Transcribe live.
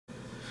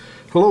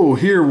Hello,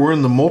 here we're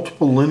in the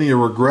multiple linear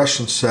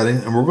regression setting,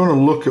 and we're going to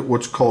look at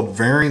what's called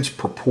variance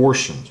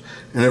proportions.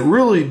 And it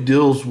really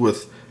deals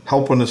with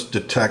helping us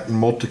detect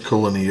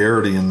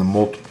multicollinearity in the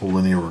multiple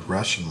linear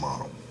regression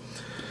model.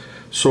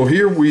 So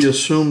here we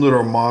assume that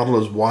our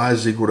model is y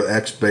is equal to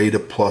x beta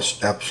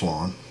plus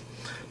epsilon.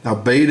 Now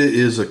beta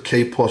is a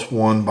k plus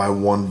 1 by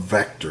 1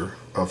 vector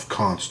of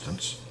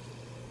constants.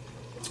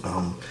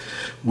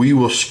 We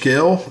will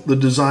scale the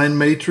design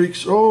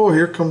matrix. Oh,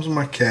 here comes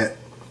my cat.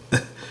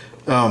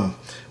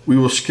 We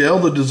will scale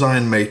the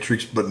design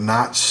matrix but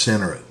not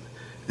center it.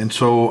 And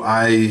so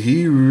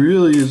she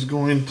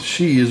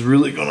is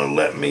really going to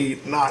let me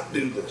not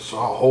do this. So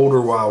I'll hold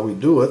her while we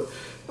do it.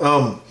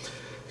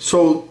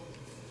 So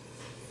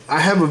I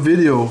have a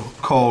video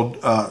called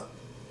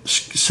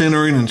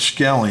Centering and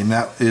Scaling.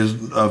 That is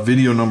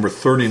video number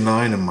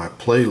 39 in my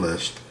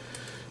playlist.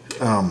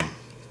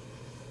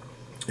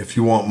 If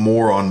you want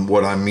more on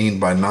what I mean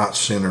by not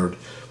centered.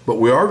 But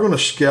we are going to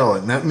scale it,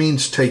 and that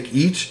means take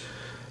each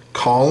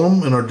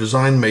column in our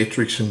design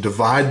matrix and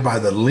divide by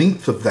the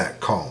length of that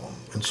column.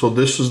 And so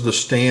this is the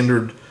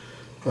standard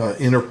we're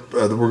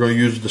going to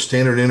use the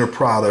standard inner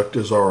product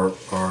as our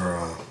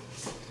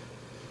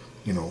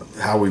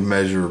how we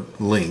measure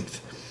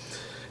length.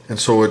 And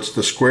so it's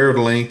the squared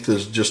length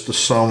is just the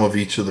sum of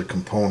each of the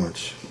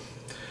components.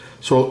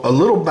 So a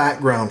little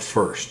background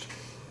first.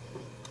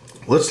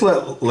 Let's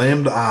let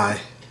lambda I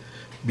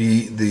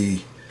be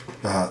the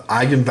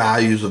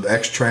eigenvalues of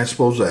x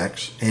transpose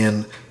x,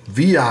 and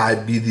vi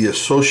be the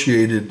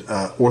associated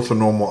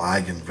orthonormal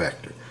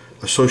eigenvector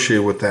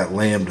associated with that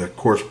lambda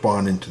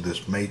corresponding to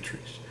this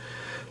matrix.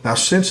 Now,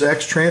 since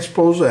x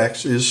transpose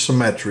x is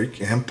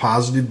symmetric and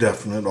positive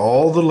definite,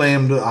 all the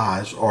lambda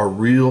i's are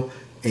real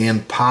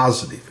and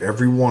positive,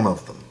 every one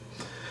of them.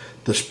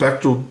 The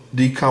spectral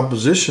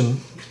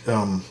decomposition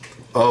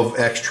of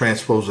x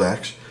transpose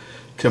x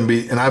can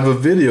be, and I have a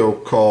video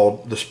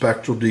called the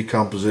spectral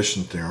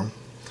decomposition theorem.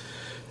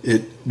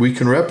 We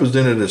can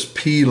represent it as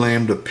p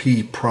lambda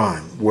p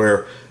prime,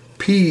 where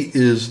p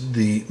is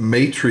the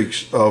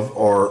matrix of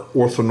our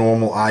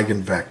orthonormal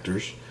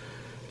eigenvectors,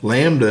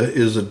 lambda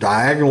is a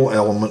diagonal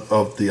element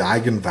of the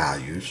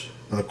eigenvalues,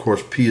 and of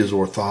course p is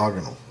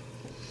orthogonal.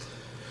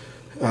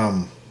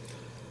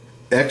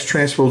 X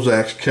transpose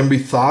x can be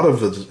thought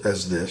of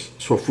as this.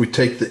 So if we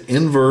take the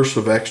inverse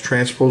of x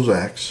transpose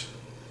x,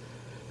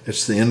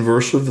 it's the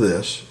inverse of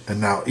this, and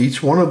now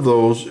each one of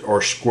those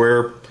are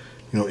square,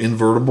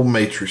 invertible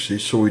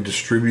matrices, so we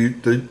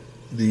distribute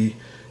the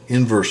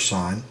inverse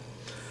sign.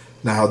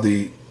 Now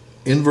the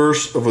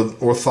inverse of an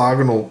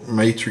orthogonal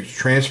matrix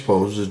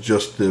transpose is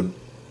just the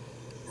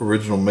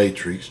original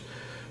matrix.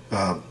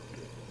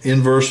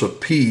 Inverse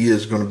of P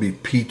is going to be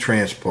P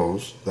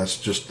transpose. That's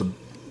just the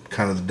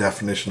kind of the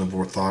definition of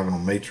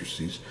orthogonal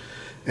matrices.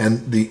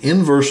 And the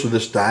inverse of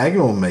this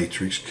diagonal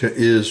matrix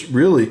is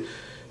really,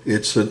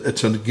 it's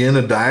again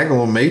a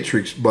diagonal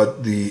matrix,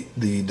 but the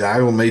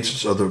diagonal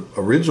matrix of the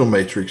original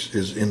matrix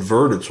is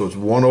inverted, so it's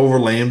 1 over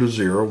lambda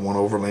 0, 1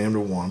 over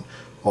lambda 1,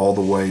 all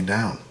the way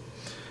down.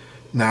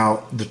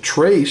 Now the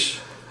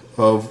trace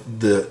of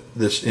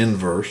this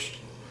inverse,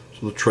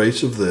 so the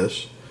trace of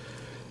this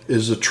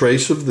is the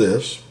trace of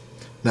this.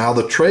 Now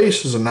the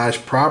trace is a nice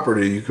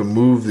property. You can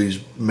move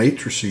these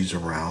matrices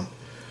around,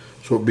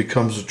 so it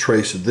becomes a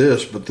trace of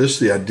this, but this is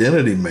the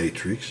identity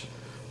matrix,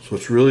 so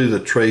it's really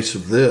the trace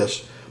of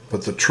this.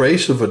 But the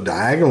trace of a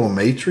diagonal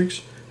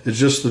matrix is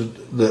just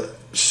the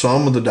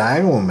sum of the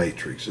diagonal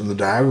matrix, and the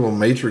diagonal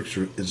matrix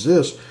is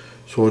this,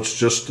 so it's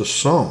just the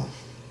sum.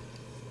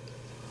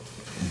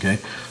 Okay,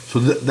 so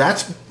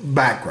that's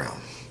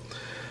background.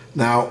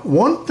 Now,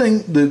 one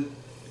thing that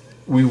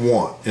we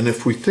want, and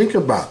if we think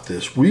about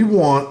this, we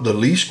want the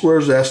least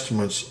squares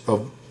estimates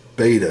of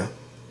beta,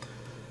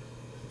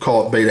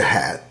 call it beta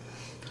hat,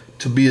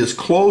 to be as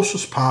close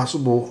as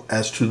possible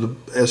as to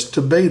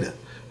beta.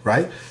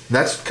 Right?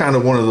 That's kind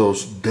of one of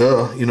those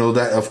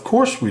that of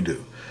course we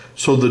do.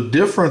 So the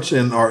difference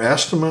in our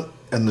estimate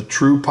and the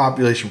true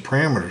population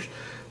parameters,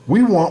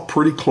 we want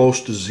pretty close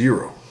to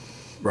 0,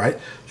 right?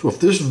 So if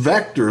this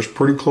vector is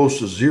pretty close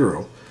to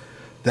 0,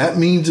 that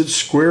means its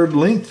squared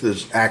length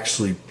is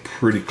actually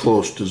pretty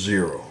close to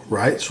 0,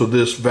 right? So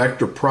this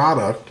vector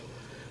product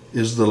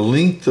is the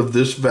length of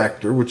this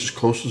vector, which is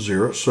close to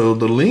 0. So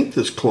the length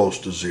is close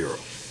to 0,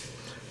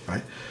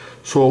 right?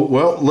 So,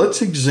 well,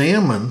 let's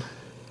examine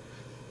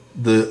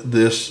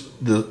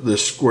the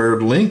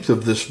squared length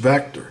of this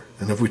vector,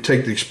 and if we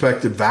take the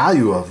expected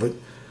value of it,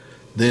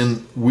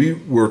 then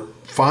we're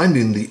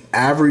finding the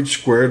average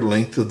squared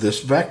length of this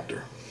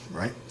vector,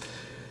 right?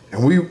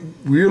 And we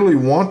really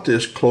want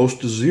this close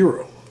to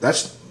 0.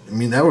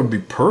 That would be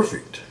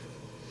perfect.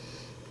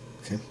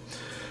 Okay,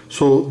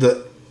 so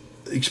the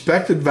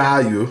expected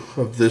value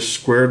of this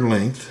squared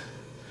length,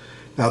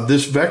 now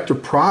this vector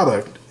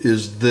product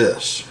is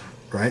this,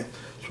 right?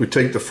 So we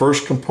take the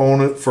first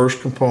component,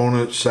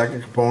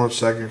 second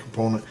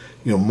component,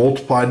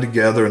 multiplied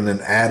together and then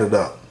add it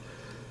up.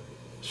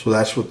 So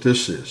that's what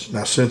this is.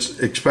 Now, since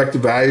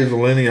expected value is a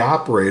linear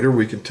operator,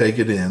 we can take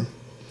it in.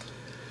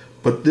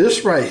 But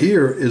this right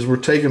here is we're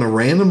taking a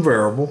random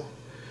variable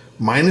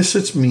minus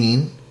its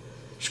mean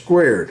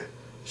squared.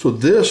 So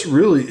this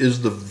really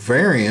is the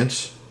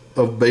variance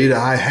of beta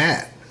I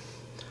hat.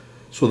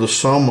 So the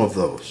sum of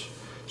those.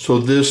 So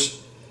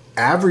this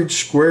average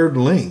squared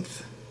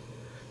length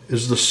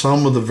is the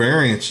sum of the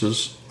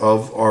variances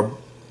of our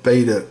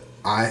beta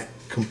I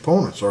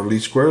components, our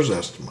least squares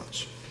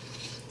estimates.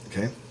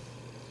 Okay.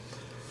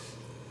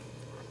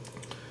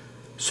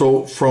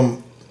 So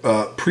from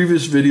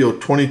previous video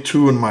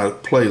 22 in my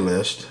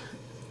playlist,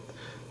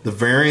 the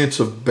variance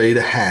of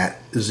beta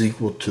hat is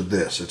equal to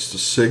this. It's the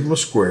sigma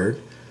squared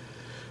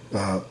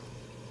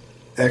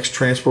x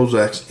transpose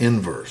x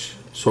inverse.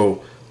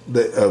 So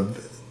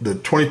the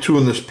 22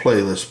 in this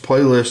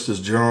playlist is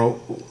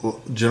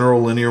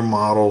general linear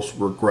models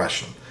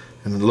regression.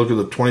 And then look at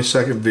the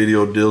 22nd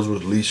video, deals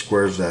with least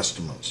squares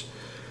estimates.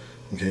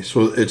 Okay,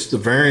 so it's the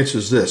variance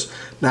is this.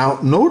 Now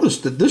notice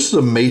that this is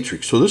a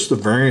matrix. So this is the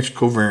variance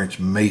covariance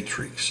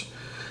matrix.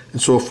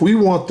 And so if we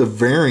want the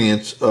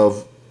variance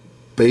of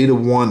beta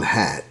 1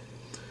 hat,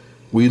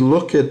 we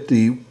look at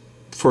the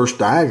first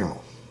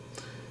diagonal.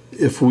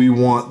 If we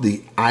want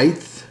the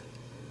ith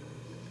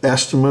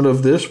estimate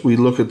of this, we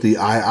look at the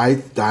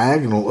ith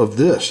diagonal of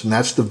this, and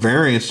that's the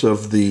variance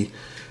of the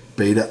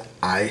beta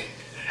I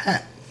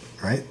hat,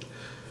 right?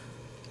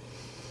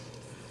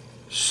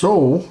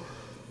 So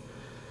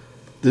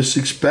this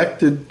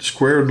expected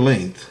squared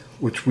length,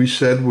 which we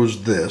said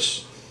was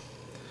this,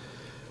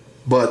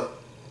 but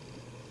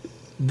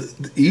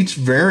each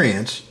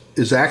variance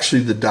is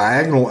actually the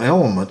diagonal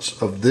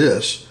elements of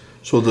this.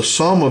 So the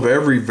sum of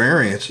every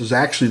variance is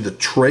actually the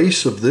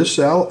trace of this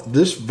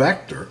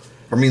vector,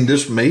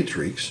 this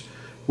matrix,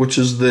 which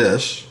is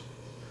this,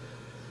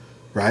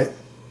 right?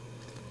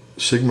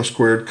 Sigma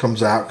squared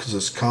comes out because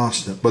it's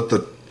constant, but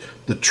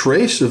the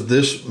trace of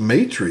this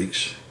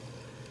matrix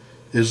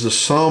is the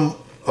sum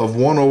of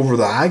 1 over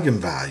the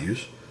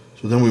eigenvalues.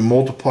 So then we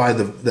multiply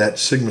that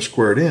sigma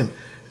squared in,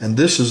 and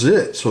this is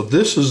it. So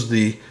this is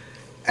the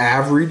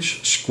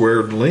average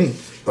squared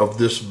length of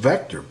this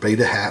vector,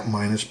 beta hat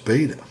minus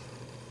beta.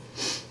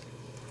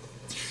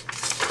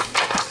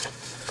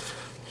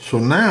 So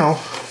now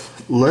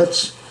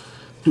let's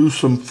do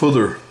some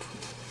further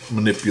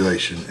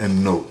manipulation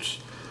and notes.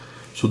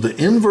 So the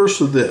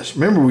inverse of this,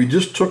 remember we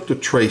just took the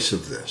trace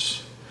of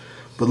this,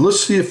 but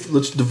let's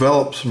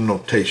develop some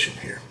notation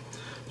here.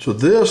 So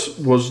this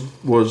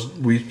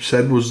we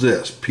said was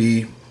this,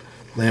 P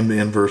lambda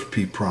inverse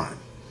P prime.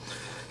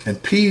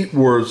 And P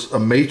was a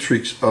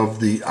matrix of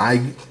the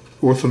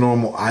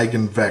orthonormal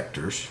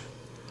eigenvectors.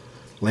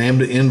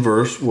 Lambda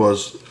inverse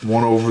was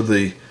 1 over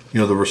the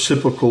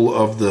reciprocal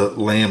of the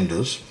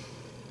lambdas.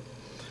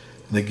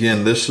 And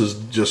again, this is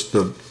just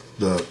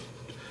the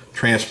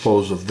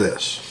transpose of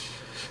this.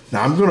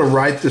 Now I'm going to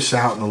write this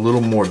out in a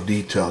little more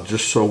detail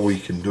just so we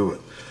can do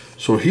it.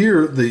 So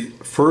here the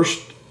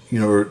first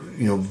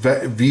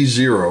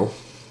V0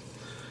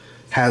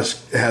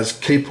 has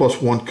k plus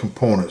 1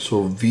 component.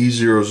 So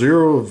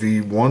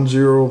V00,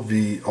 V10,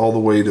 V all the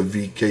way to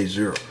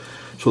VK0.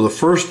 So the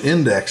first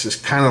index is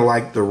kind of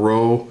like the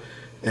row,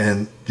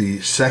 and the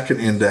second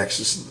index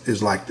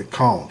is like the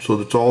column. So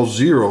it's all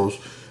zeros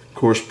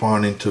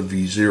corresponding to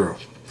V0.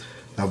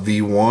 Now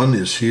V1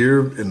 is here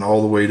and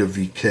all the way to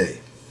VK.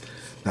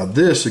 Now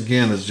this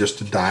again is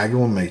just a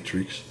diagonal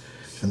matrix.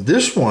 And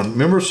this one,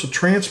 remember, it's a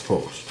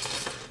transpose.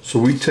 So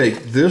we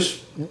take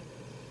this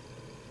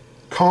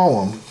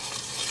column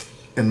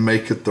and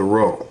make it the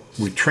row.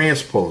 We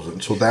transpose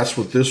it. So that's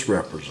what this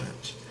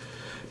represents.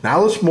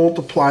 Now let's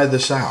multiply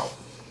this out.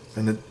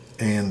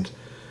 And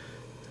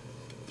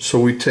so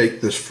we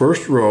take this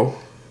first row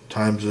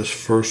times this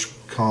first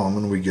column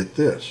and we get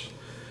this.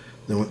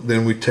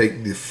 Then we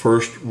take the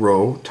first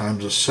row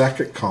times the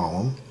second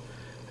column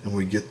and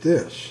we get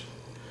this.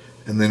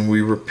 And then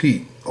we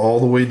repeat all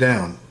the way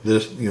down.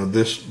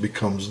 This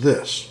becomes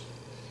this.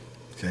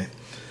 Okay.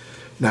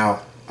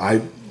 Now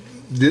I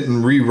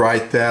didn't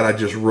rewrite that, I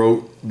just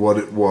wrote what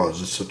it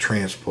was. It's a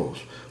transpose.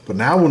 But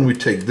now when we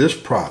take this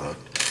product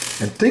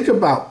and think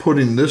about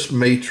putting this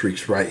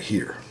matrix right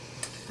here,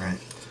 right?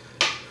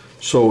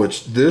 So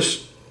it's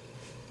this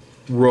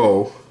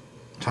row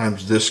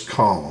times this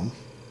column,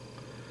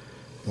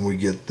 and we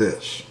get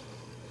this.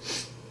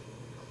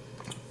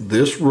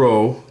 This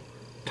row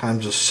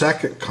times the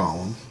second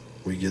column,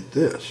 we get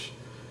this.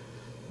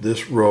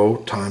 This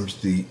row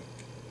times the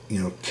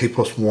k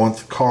plus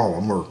 1th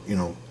column, or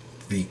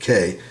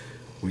VK,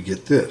 we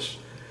get this.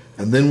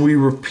 And then we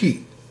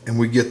repeat and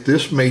we get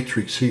this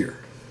matrix here.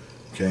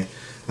 Okay,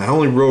 and I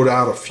only wrote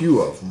out a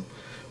few of them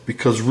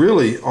because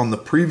really on the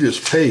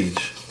previous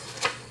page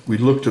we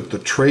looked at the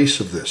trace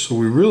of this, so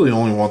we really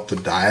only want the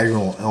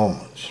diagonal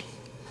elements.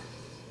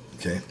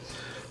 Okay,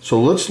 so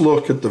let's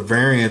look at the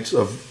variance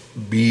of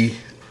B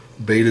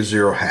beta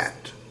 0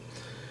 hat.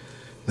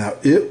 Now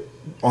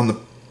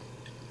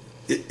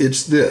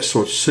it's this,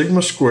 so it's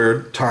sigma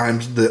squared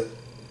times the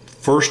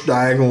first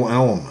diagonal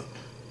element,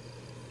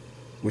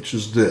 which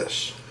is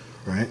this,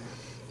 right?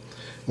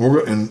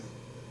 And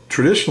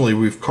traditionally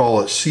we've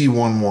called it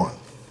C11.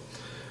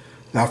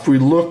 Now if we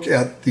look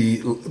at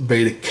the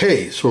beta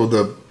k, so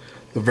the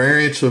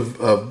variance of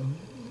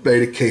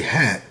beta k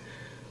hat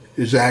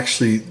is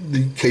actually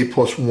the k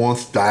plus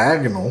 1th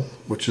diagonal,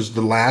 which is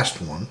the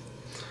last one.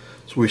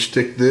 So we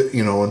stick the,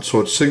 and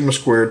so it's sigma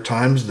squared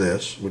times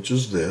this, which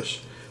is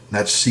this, and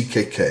that's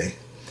ckk.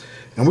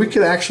 And we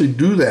could actually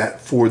do that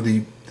for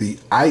the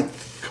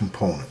ith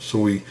component.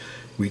 So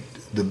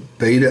the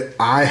beta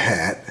I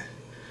hat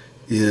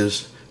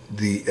is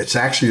it's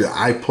actually the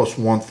I plus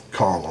 1th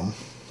column,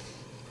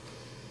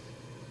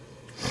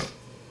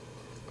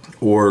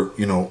 or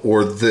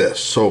this.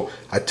 So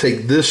I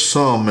take this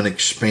sum and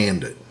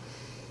expand it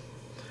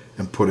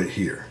and put it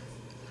here.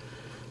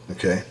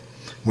 Okay,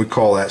 we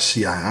call that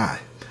CII.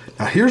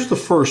 Now here's the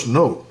first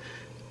note.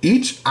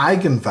 Each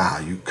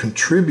eigenvalue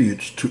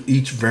contributes to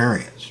each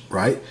variance,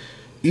 right?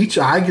 Each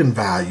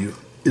eigenvalue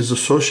is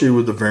associated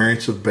with the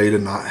variance of beta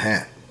naught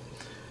hat.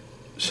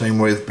 Same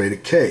way with beta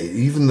k.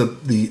 Even the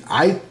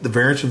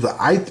variance of the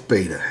ith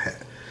beta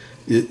hat,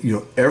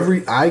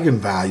 every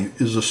eigenvalue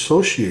is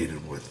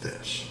associated with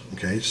this.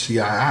 Okay,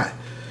 CII.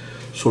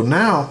 So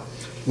now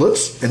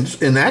let's,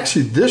 and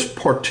actually this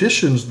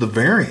partitions the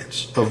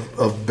variance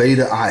of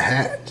beta I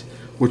hat,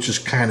 which is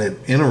kind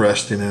of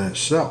interesting in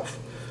itself.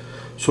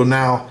 So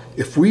now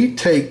if we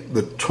take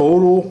the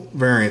total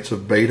variance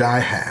of beta I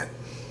hat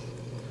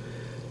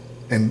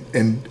and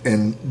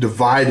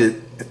divide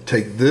it,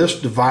 take this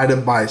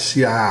divided by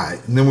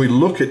CII, and then we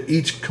look at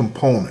each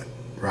component,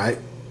 right?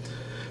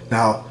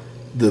 Now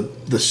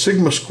the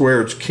sigma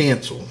squareds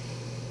cancel,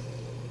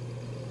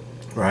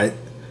 right?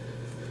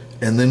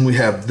 And then we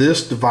have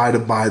this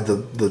divided by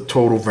the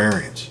total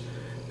variance.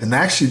 And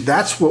actually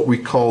that's what we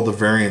call the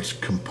variance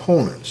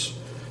components,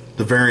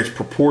 the variance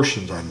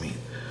proportions, I mean.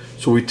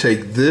 So we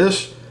take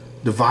this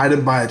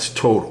divided by its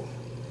total,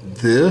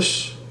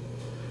 this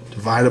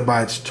divided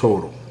by its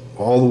total,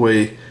 all the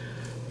way.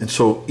 And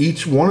so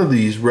each one of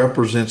these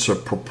represents a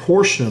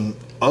proportion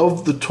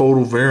of the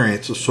total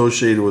variance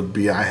associated with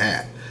BI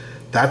hat.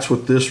 That's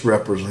what this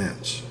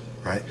represents,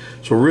 right?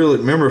 So really,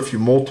 remember, if you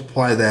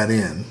multiply that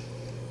in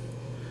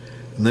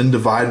and then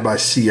divide by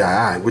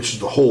CII, which is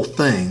the whole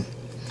thing,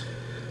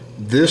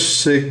 this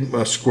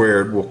sigma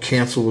squared will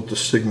cancel with the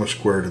sigma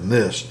squared in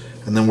this,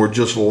 and then we're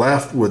just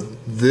left with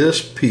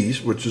this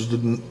piece, which is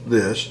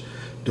this,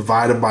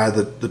 divided by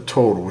the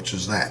total, which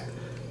is that.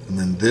 And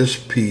then this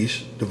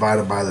piece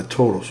divided by the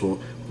total. So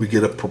we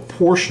get a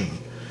proportion.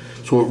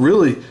 So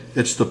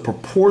it's the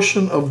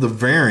proportion of the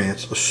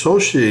variance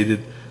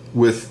associated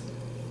with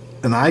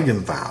an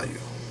eigenvalue.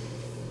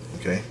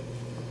 Okay.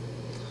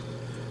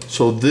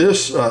 So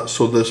this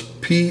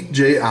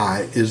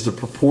PJI is the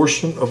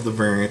proportion of the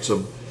variance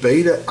of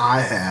beta I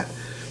hat,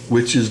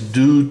 which is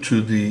due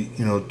to the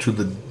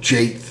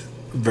jth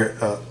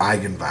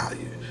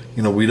eigenvalue.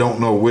 We don't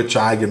know which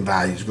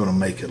eigenvalue is going to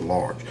make it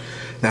large.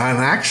 Now, and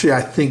actually,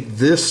 I think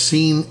this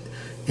seen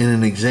in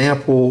an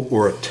example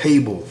or a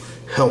table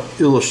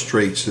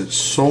illustrates it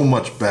so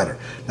much better.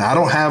 Now, I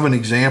don't have an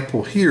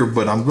example here,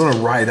 but I'm going to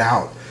write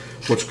out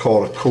what's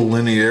called a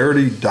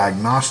collinearity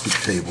diagnostic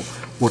table,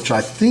 which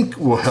I think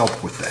will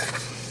help with that.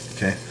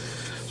 Okay,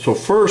 so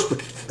first,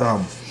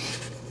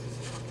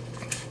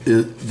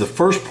 the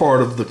first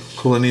part of the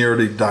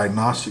collinearity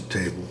diagnostic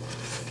table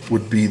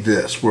would be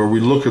this, where we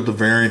look at the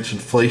variance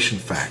inflation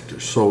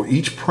factors. So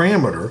each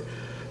parameter,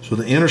 so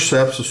the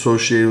intercepts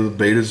associated with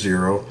beta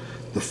 0,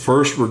 the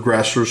first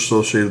regressors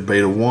associated with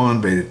beta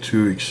 1, beta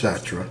 2,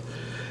 etc.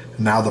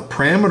 Now the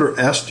parameter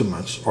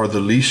estimates are the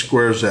least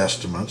squares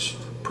estimates,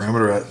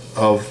 parameter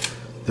of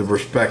the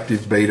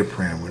respective beta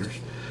parameters.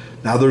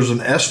 Now there's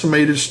an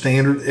estimated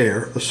standard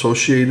error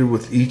associated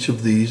with each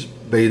of these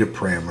beta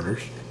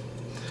parameters.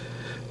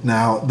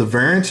 Now the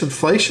variance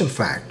inflation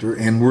factor,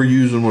 and we're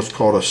using what's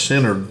called a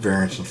centered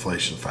variance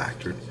inflation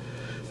factor,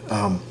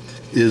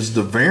 is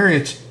the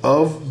variance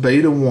of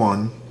beta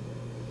 1,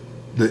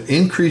 the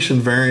increase in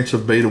variance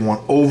of beta 1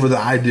 over the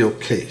ideal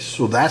case.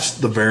 So that's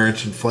the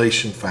variance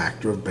inflation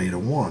factor of beta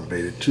 1,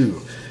 beta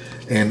 2.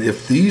 And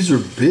if these are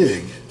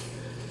big,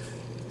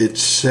 it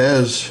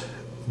says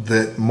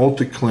that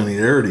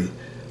multicollinearity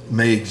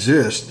may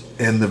exist,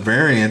 and the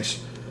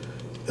variance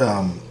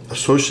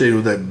associated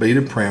with that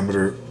beta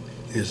parameter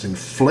is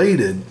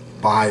inflated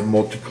by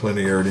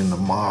multicollinearity in the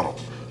model.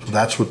 So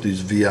that's what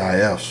these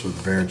VIFs, or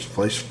the variance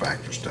inflation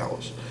factors, tell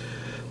us.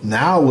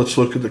 Now let's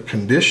look at the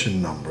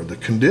condition number. The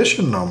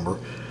condition number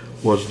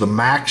was the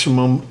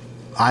maximum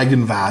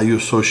eigenvalue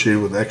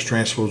associated with x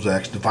transpose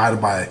x divided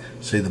by,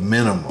 say, the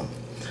minimum.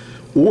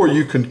 Or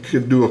you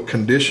could do a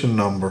condition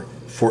number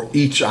for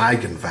each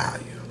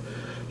eigenvalue.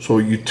 So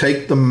you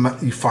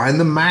find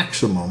the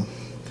maximum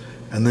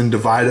and then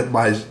divide it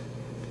by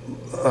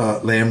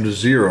lambda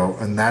 0,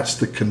 and that's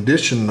the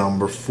condition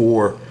number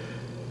for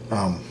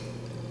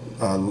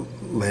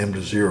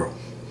lambda 0.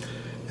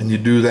 And you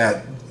do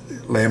that,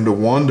 lambda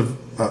 1,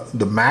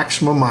 the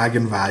maximum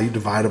eigenvalue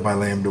divided by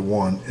lambda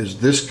 1 is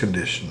this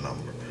condition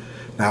number.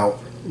 Now,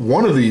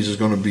 one of these is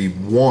going to be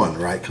 1,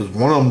 right? Because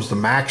one of them is the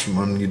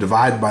maximum, and you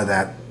divide by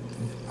that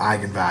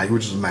eigenvalue,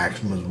 which is the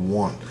maximum, is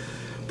 1.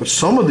 But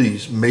some of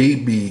these may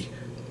be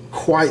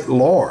quite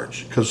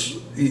large, because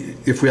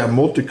if we have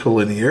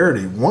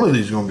multicollinearity, one of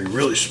these is going to be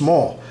really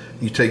small.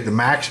 You take the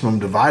maximum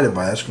divided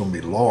by, that's going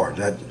to be large.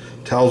 That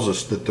tells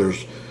us that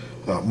there's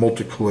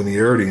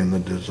multicollinearity in the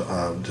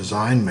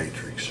design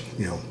matrix.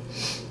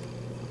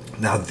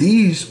 Now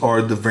these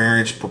are the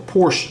variance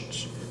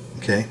proportions.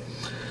 Okay,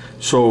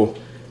 so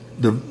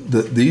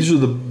these are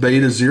the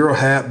beta 0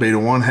 hat, beta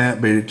 1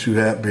 hat, beta 2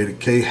 hat, beta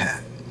k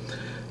hat.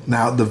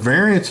 Now the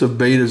variance of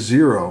beta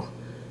 0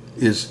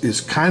 is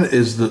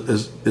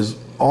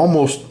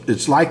almost,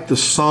 it's like the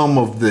sum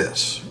of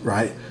this,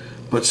 right?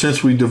 But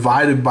since we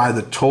divided by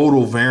the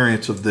total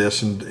variance of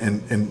this, and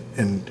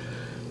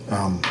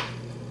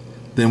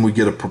then we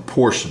get a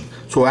proportion.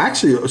 So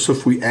actually, so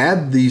if we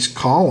add these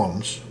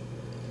columns,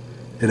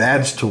 it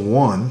adds to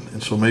 1,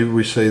 and so maybe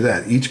we say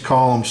that each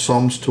column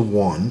sums to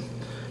 1.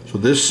 So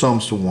this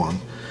sums to 1,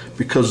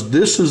 because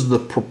this is the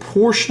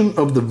proportion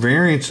of the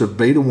variance of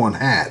beta 1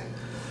 hat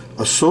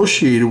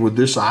associated with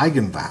this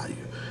eigenvalue.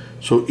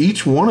 So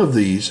each one of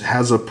these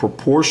has a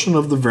proportion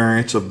of the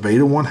variance of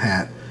beta 1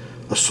 hat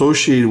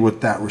associated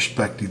with that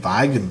respective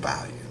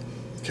eigenvalue.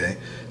 Okay,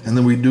 and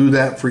then we do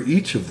that for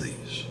each of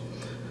these.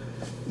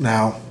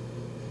 Now,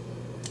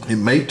 it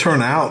may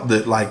turn out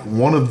that like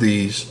one of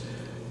these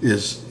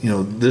is,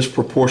 this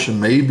proportion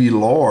may be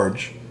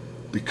large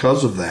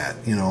because of that,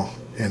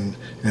 and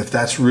if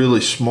that's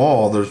really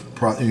small, there's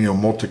probably,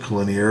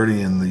 multicollinearity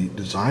in the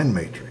design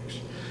matrix.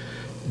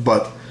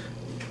 But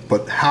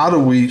how do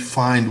we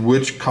find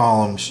which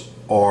columns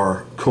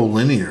are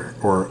collinear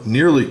or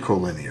nearly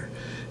collinear?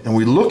 And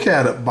we look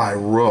at it by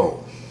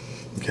row.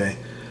 Okay,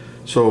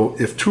 so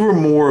if 2 or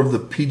more of the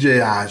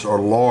PJIs are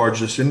large,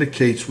 this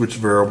indicates which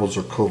variables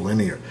are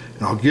collinear.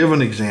 And I'll give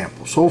an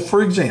example. So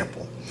for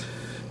example,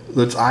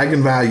 let's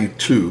eigenvalue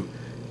 2.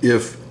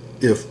 If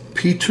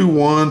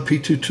P21,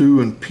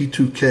 P22, and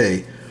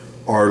P2K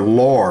are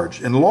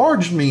large, and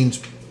large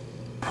means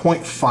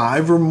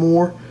 0.5 or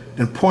more,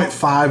 and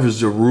 0.5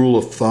 is the rule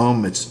of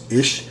thumb. It's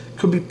ish,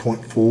 could be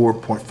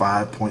 0.4,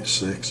 0.5,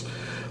 0.6.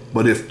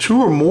 But if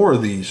 2 or more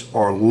of these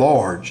are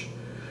large,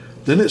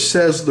 then it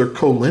says they're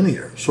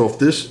collinear. So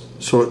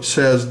it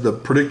says the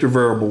predictor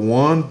variable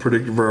 1,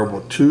 predictor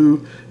variable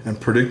 2,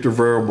 and predictor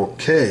variable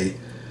k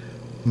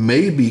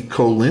may be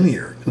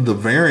collinear. The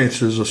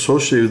variances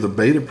associated with the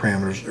beta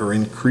parameters are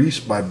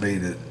increased by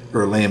beta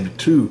or lambda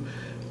 2,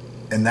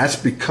 and that's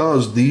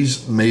because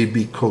these may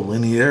be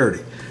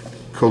collinear,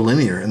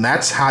 and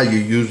that's how you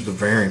use the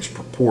variance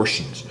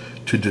proportions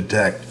to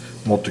detect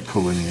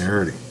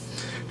multicollinearity.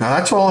 Now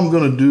that's all I'm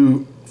going to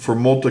do for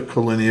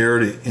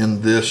multicollinearity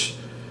in this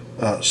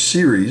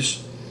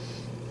series,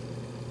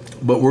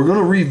 but we're going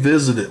to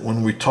revisit it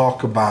when we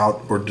talk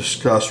about or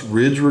discuss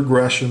ridge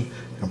regression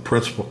and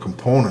principal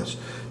components,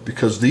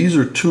 because these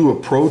are 2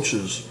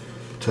 approaches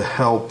to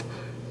help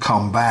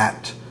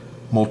combat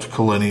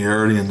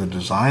multicollinearity in the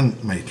design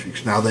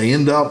matrix. Now they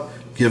end up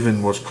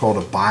giving what's called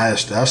a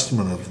biased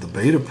estimate of the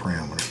beta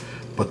parameter,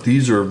 but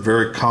these are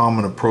very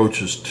common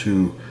approaches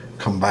to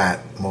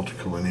combat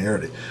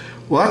multicollinearity.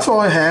 Well, that's all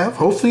I have.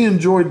 Hopefully you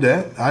enjoyed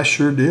that. I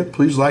sure did.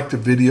 Please like the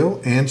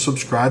video and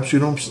subscribe so you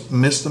don't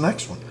miss the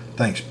next one.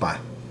 Thanks. Bye.